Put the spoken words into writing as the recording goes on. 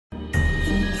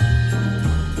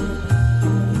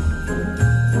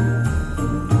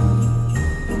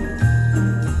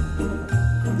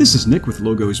This is Nick with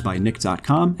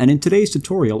logosbynick.com, and in today's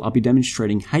tutorial I'll be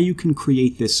demonstrating how you can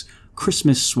create this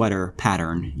Christmas sweater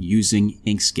pattern using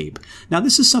Inkscape. Now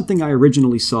this is something I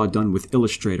originally saw done with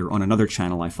Illustrator on another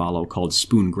channel I follow called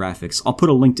Spoon Graphics. I'll put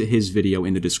a link to his video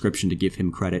in the description to give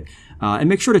him credit. And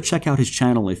make sure to check out his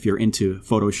channel if you're into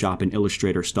Photoshop and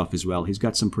Illustrator stuff as well. He's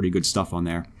got some pretty good stuff on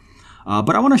there.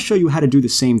 But I want to show you how to do the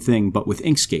same thing but with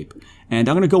Inkscape. And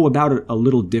I'm going to go about it a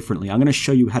little differently. I'm going to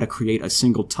show you how to create a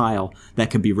single tile that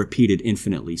can be repeated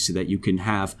infinitely so that you can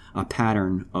have a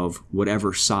pattern of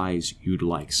whatever size you'd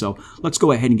like. So let's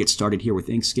go ahead and get started here with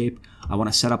Inkscape. I want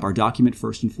to set up our document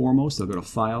first and foremost. I'll go to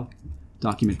File,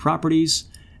 Document Properties,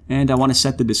 and I want to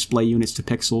set the display units to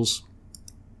pixels.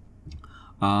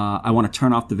 I want to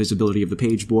turn off the visibility of the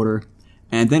page border.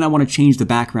 And then I want to change the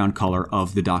background color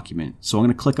of the document. So I'm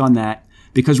going to click on that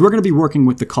because we're going to be working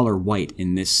with the color white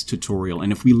in this tutorial.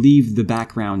 And if we leave the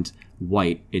background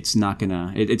white, it's not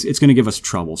gonna, it's going to give us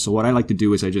trouble. So what I like to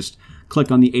do is I just click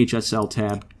on the HSL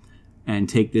tab and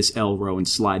take this L row and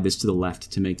slide this to the left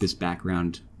to make this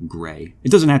background gray.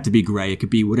 It doesn't have to be gray. It could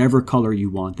be whatever color you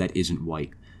want that isn't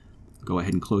white. Go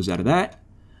ahead and close out of that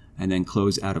and then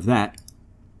close out of that.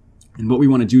 And what we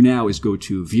want to do now is go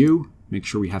to View. Make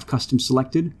sure we have custom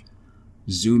selected,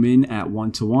 zoom in at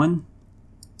 1:1,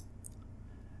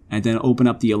 and then open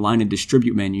up the Align and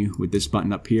Distribute menu with this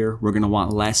button up here. We're going to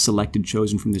want Last Selected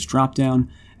chosen from this dropdown,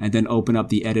 and then open up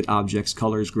the Edit Objects,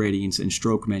 Colors, Gradients, and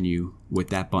Stroke menu with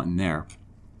that button there.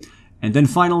 And then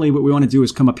finally, what we want to do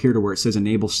is come up here to where it says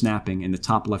Enable Snapping in the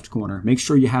top left corner. Make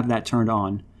sure you have that turned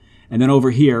on. And then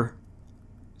over here,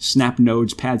 Snap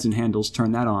Nodes, Pads, and Handles,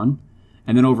 turn that on.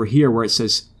 And then over here where it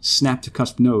says Snap to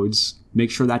Cusp Nodes,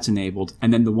 make sure that's enabled.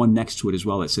 And then the one next to it as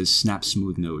well that says Snap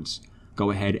Smooth Nodes.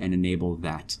 Go ahead and enable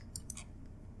that.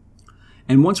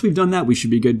 And once we've done that, we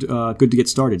should be good to get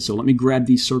started. So let me grab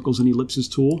the Circles and Ellipses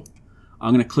tool.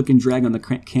 I'm going to click and drag on the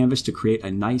canvas to create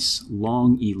a nice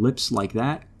long ellipse like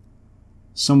that.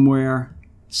 Somewhere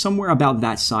about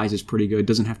that size is pretty good. It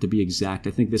doesn't have to be exact.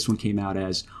 I think this one came out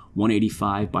as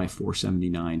 185 by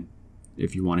 479.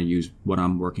 If you want to use what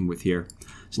I'm working with here.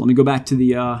 So let me go back to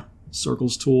the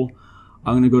Circles tool.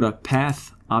 I'm going to go to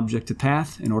Path, Object to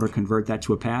Path in order to convert that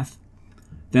to a path.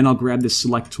 Then I'll grab this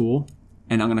Select tool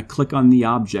and I'm going to click on the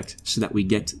object so that we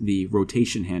get the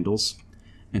rotation handles.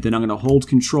 And then I'm going to hold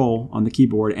Control on the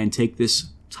keyboard and take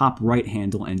this top right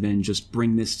handle and then just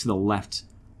bring this to the left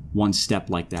one step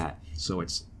like that. So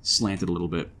it's slanted a little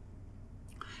bit.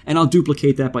 And I'll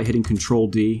duplicate that by hitting Control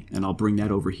D and I'll bring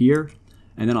that over here.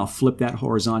 And then I'll flip that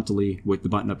horizontally with the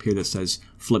button up here that says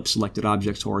Flip Selected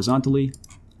Objects Horizontally.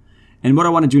 And what I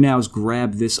want to do now is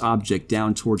grab this object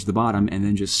down towards the bottom and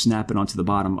then just snap it onto the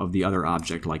bottom of the other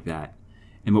object like that.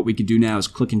 And what we could do now is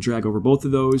click and drag over both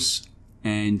of those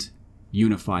and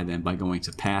unify them by going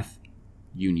to Path,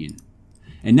 Union.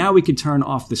 And now we can turn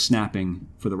off the snapping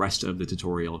for the rest of the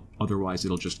tutorial, otherwise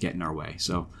it'll just get in our way.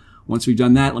 So once we've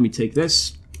done that, let me take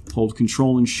this, hold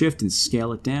Control and Shift and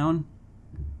scale it down.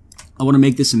 I want to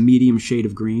make this a medium shade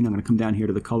of green. I'm going to come down here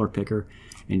to the color picker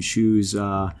and choose,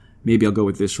 maybe I'll go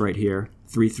with this right here,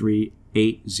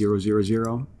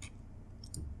 338000.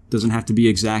 Doesn't have to be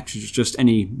exact, just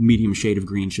any medium shade of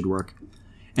green should work.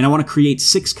 And I want to create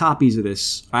 6 copies of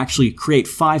this, actually create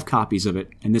 5 copies of it,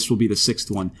 and this will be the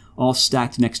 6th one, all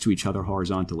stacked next to each other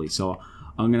horizontally. So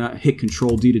I'm going to hit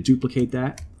Control D to duplicate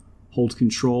that, hold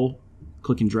Control,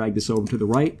 click and drag this over to the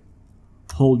right,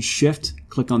 hold Shift,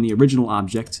 click on the original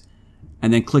object,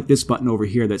 and then click this button over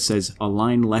here that says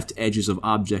Align Left Edges of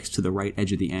Objects to the Right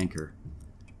Edge of the Anchor.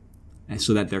 And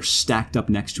so that they're stacked up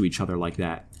next to each other like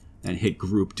that. And hit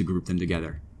Group to group them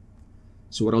together.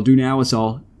 So what I'll do now is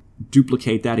I'll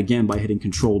duplicate that again by hitting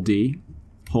Control D.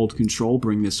 Hold Control,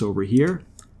 bring this over here.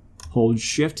 Hold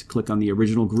Shift, click on the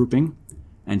original grouping,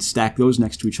 and stack those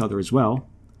next to each other as well.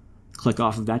 Click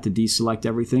off of that to deselect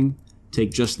everything.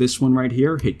 Take just this one right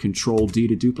here, hit Control D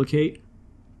to duplicate.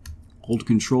 Hold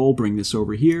Control, bring this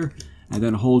over here, and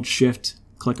then hold Shift,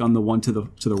 click on the one to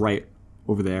the right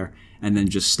over there, and then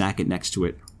just stack it next to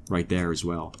it right there as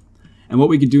well. And what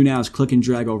we can do now is click and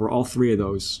drag over all 3 of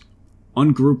those,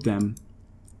 ungroup them,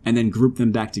 and then group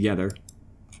them back together.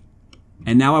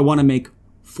 And now I want to make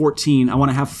 14, I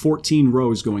want to have 14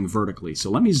 rows going vertically.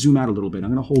 So let me zoom out a little bit.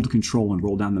 I'm going to hold Control and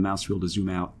roll down the mouse wheel to zoom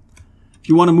out. If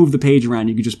you want to move the page around,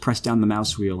 you can just press down the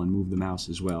mouse wheel and move the mouse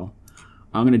as well.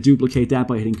 I'm going to duplicate that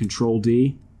by hitting Control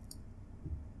D.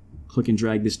 Click and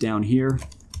drag this down here.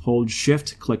 Hold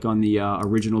Shift, click on the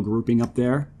original grouping up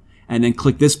there, and then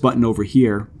click this button over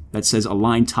here that says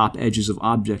Align Top Edges of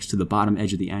Objects to the Bottom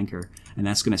Edge of the Anchor. And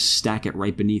that's going to stack it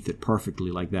right beneath it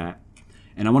perfectly like that.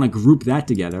 And I want to group that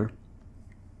together.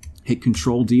 Hit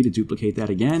Control D to duplicate that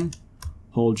again.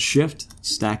 Hold Shift,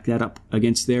 stack that up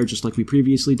against there just like we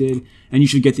previously did. And you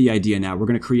should get the idea now. We're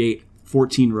going to create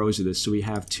 14 rows of this. So we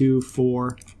have 2,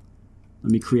 4.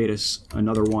 Let me create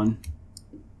another one.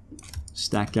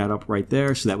 Stack that up right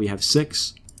there so that we have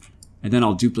 6. And then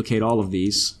I'll duplicate all of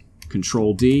these.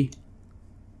 Control D.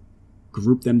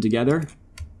 Group them together.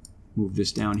 Move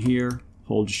this down here.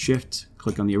 Hold Shift.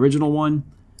 Click on the original one.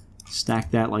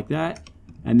 Stack that like that.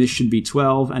 And this should be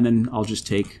 12. And then I'll just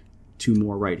take 2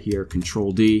 more right here.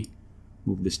 Control D.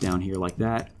 Move this down here like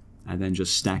that. And then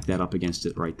just stack that up against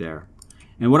it right there.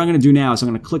 And what I'm going to do now is I'm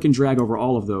going to click and drag over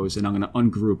all of those, and I'm going to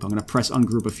ungroup. I'm going to press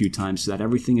ungroup a few times so that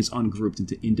everything is ungrouped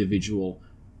into individual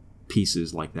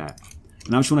pieces like that.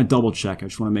 And I just want to double check. I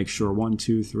just want to make sure 1,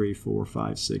 2, 3, 4,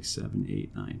 5, 6, 7,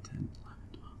 8, 9, 10.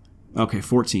 Okay,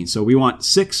 14. So we want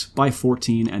 6 by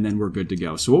 14, and then we're good to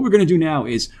go. So what we're going to do now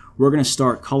is we're going to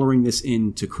start coloring this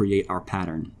in to create our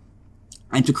pattern.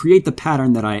 And to create the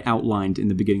pattern that I outlined in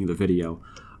the beginning of the video,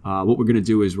 what we're going to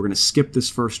do is we're going to skip this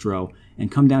first row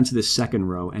and come down to this second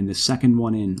row, and the second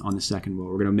one in on the second row,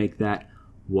 we're going to make that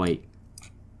white.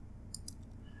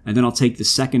 And then I'll take the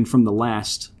second from the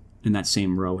last in that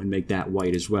same row and make that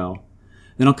white as well.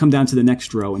 Then I'll come down to the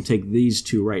next row and take these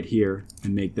 2 right here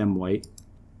and make them white.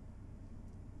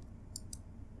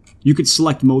 You could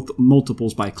select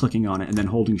multiples by clicking on it and then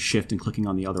holding Shift and clicking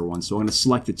on the other one. So I'm going to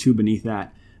select the 2 beneath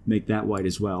that, make that white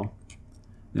as well.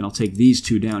 Then I'll take these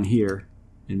 2 down here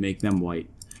and make them white,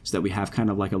 so that we have kind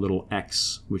of like a little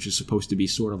X, which is supposed to be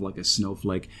sort of like a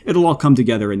snowflake. It'll all come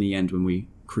together in the end when we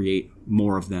create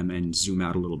more of them and zoom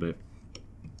out a little bit.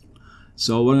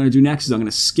 So what I'm going to do next is I'm going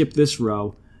to skip this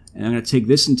row, and I'm going to take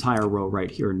this entire row right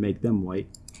here and make them white.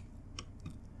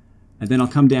 And then I'll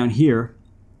come down here.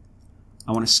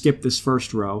 I want to skip this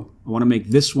first row. I want to make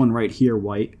this one right here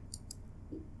white.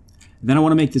 And then I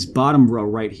want to make this bottom row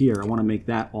right here. I want to make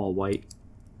that all white.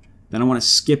 Then I want to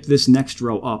skip this next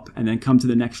row up and then come to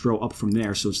the next row up from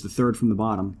there. So it's the third from the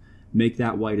bottom. Make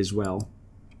that white as well.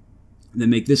 And then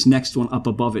make this next one up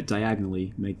above it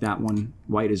diagonally. Make that one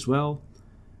white as well.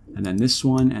 And then this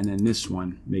one and then this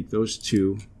one. Make those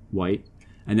 2 white.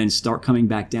 And then start coming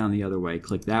back down the other way.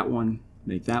 Click that one,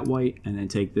 make that white, and then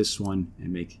take this one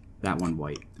and make that one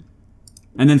white.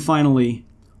 And then finally,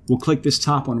 we'll click this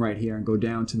top one right here and go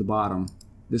down to the bottom.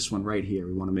 This one right here,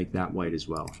 we want to make that white as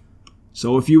well.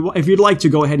 So if you'd like to,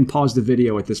 go ahead and pause the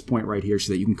video at this point right here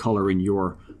so that you can color in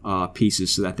your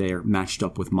pieces so that they are matched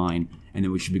up with mine, and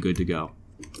then we should be good to go.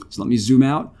 So let me zoom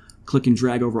out, click and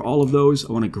drag over all of those.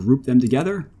 I want to group them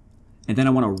together, and then I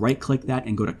want to right click that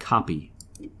and go to copy.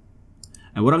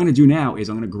 And what I'm going to do now is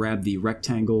I'm going to grab the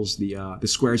rectangles, the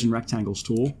squares and rectangles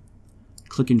tool,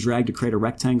 click and drag to create a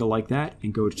rectangle like that,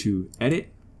 and go to edit.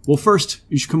 Well, first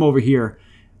you should come over here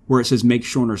where it says make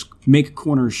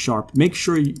corners sharp. Make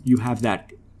sure you have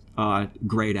that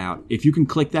grayed out. If you can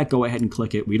click that, go ahead and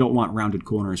click it. We don't want rounded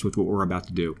corners with what we're about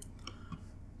to do.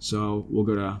 So we'll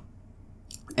go to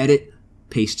edit,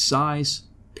 paste size,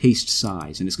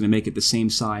 and it's going to make it the same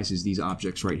size as these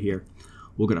objects right here.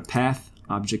 We'll go to path,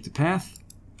 object to path,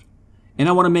 and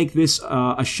I want to make this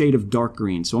a shade of dark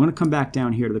green. So I'm going to come back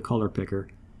down here to the color picker,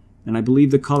 and I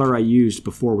believe the color I used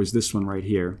before was this one right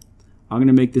here. I'm going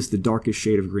to make this the darkest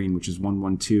shade of green, which is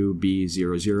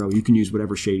 112B00. You can use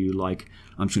whatever shade you like.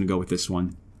 I'm just going to go with this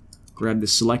one. Grab the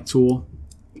select tool.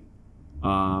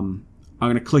 I'm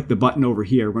going to click the button over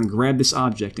here. We're going to grab this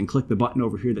object and click the button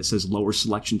over here that says lower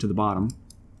selection to the bottom.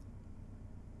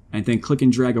 And then click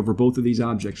and drag over both of these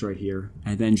objects right here,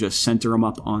 and then just center them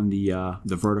up on the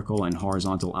vertical and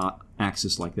horizontal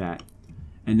axis like that.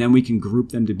 And then we can group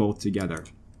them both together.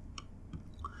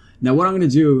 Now what I'm going to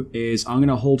do is I'm going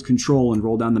to hold Control and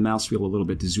roll down the mouse wheel a little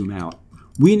bit to zoom out.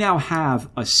 We now have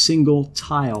a single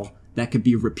tile that could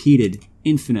be repeated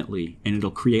infinitely, and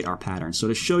it'll create our pattern. So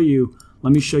to show you,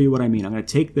 let me show you what I mean. I'm going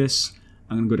to take this,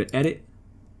 I'm going to go to Edit,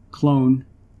 Clone,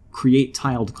 Create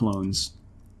Tiled Clones.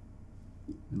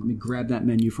 And let me grab that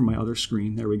menu from my other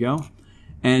screen. There we go.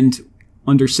 And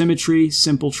under Symmetry,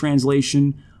 Simple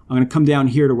Translation, I'm going to come down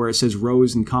here to where it says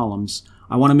Rows and Columns.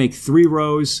 I want to make 3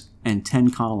 rows and 10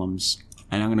 columns,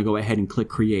 and I'm going to go ahead and click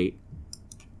Create,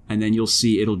 and then you'll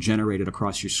see it'll generate it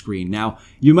across your screen. Now,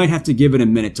 you might have to give it a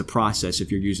minute to process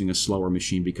if you're using a slower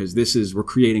machine, because we're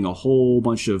creating a whole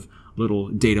bunch of little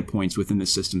data points within the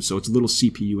system, so it's a little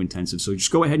CPU intensive. So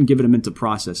just go ahead and give it a minute to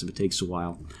process if it takes a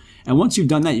while. And once you've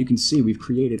done that, you can see we've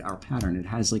created our pattern. It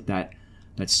has like that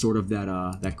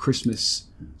Christmas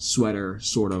sweater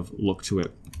sort of look to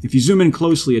it. If you zoom in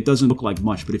closely, it doesn't look like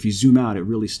much, but if you zoom out, it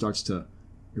really starts to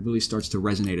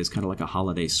resonate as kind of like a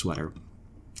holiday sweater.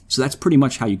 So that's pretty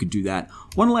much how you could do that.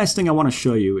 One last thing I want to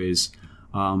show you is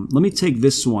Let me take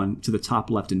this one to the top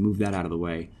left and move that out of the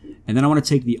way. And then I want to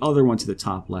take the other one to the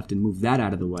top left and move that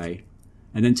out of the way.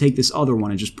 And then take this other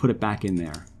one and just put it back in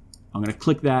there. I'm going to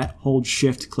click that, hold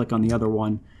Shift, click on the other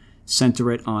one,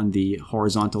 center it on the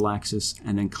horizontal axis,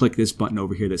 and then click this button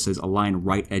over here that says Align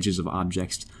Right Edges of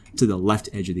Objects to the left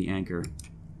edge of the anchor.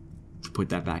 Put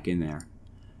that back in there.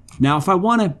 Now, if I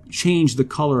want to change the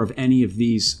color of any of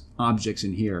these objects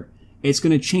in here, it's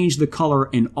going to change the color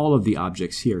in all of the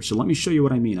objects here. So let me show you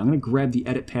what I mean. I'm going to grab the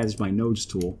Edit Paths by Nodes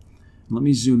tool. Let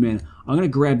me zoom in. I'm going to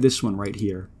grab this one right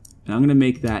here, and I'm going to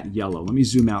make that yellow. Let me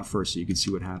zoom out first so you can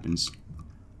see what happens.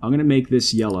 I'm going to make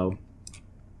this yellow,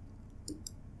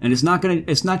 and it's not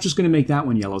just going to make that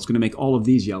one yellow. It's going to make all of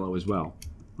these yellow as well.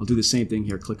 I'll do the same thing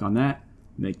here. Click on that,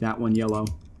 make that one yellow,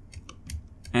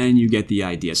 and you get the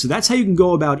idea. So that's how you can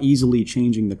go about easily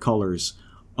changing the colors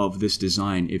of this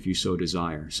design if you so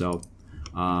desire. So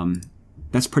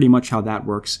that's pretty much how that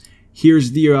works.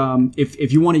 Here's the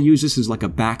if you want to use this as like a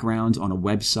background on a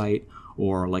website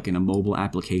or like in a mobile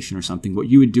application or something, what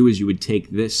you would do is you would take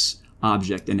this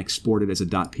object and export it as a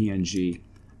 .png,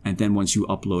 and then once you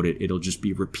upload it, it'll just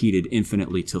be repeated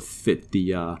infinitely to fit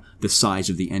the size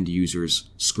of the end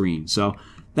user's screen. So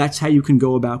that's how you can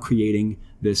go about creating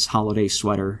this holiday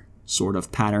sweater sort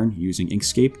of pattern using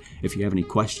Inkscape. If you have any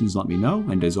questions, let me know,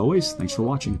 and as always, thanks for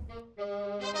watching.